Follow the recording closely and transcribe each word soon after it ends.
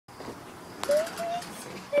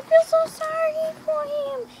feel so sorry for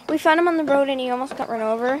him. We found him on the road and he almost got run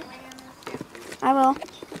over. I will.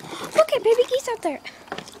 Look at baby geese out there.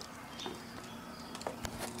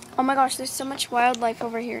 Oh my gosh, there's so much wildlife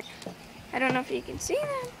over here. I don't know if you can see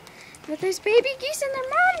them, but there's baby geese and their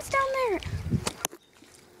moms down there.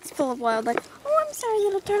 It's full of wildlife. Oh, I'm sorry,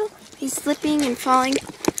 little turtle. He's slipping and falling.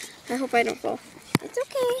 I hope I don't fall. It's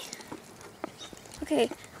okay. Okay,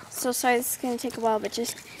 so sorry this is going to take a while, but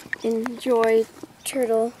just enjoy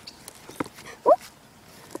turtle. Oh!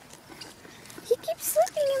 He keeps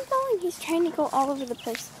slipping and falling. He's trying to go all over the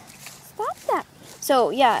place. Stop that.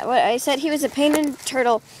 So yeah, what I said, he was a painted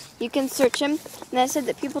turtle. You can search him. And I said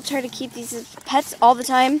that people try to keep these as pets all the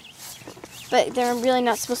time, but they're really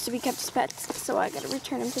not supposed to be kept as pets. So I gotta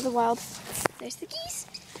return them to the wild. There's the geese.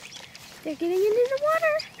 They're getting into the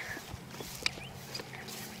water.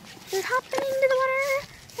 They're hopping into the water.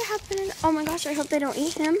 They're hopping in. Oh my gosh, I hope they don't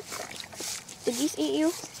eat him. Did geese eat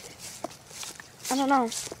you? I don't know.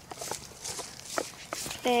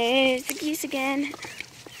 There's the geese again.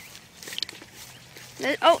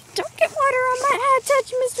 Oh, don't get water on my head,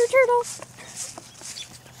 touch Mr. Turtle.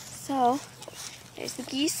 So, there's the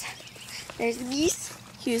geese. There's the geese.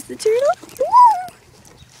 Here's the turtle.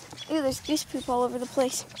 Woo! Ooh, there's goose poop all over the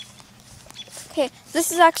place. Okay,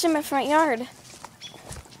 this is actually my front yard.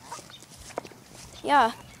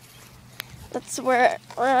 Yeah. That's where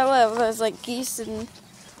I live. There's like geese and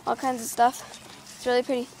all kinds of stuff. It's really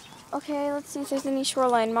pretty. Okay, let's see if there's any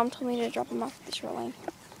shoreline. Mom told me to drop them off at the shoreline.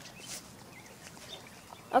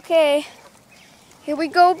 Okay, here we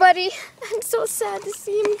go, buddy. I'm so sad to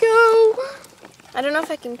see him go. I don't know if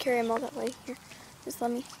I can carry him all that way. Here, just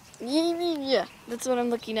let me. Yeah, that's what I'm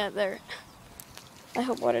looking at there. I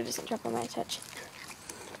hope water doesn't drop on my touch.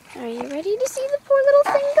 Are you ready to see the poor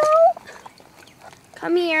little thing go?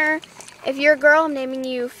 Come here. If you're a girl, I'm naming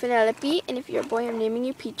you Penelope, and if you're a boy, I'm naming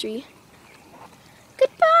you Petrie.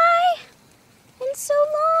 Goodbye. And so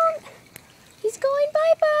long. He's going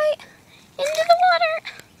bye-bye. Into the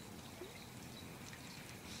water.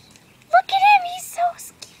 Look at him, he's so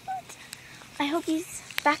cute. I hope he's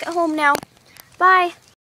back at home now. Bye.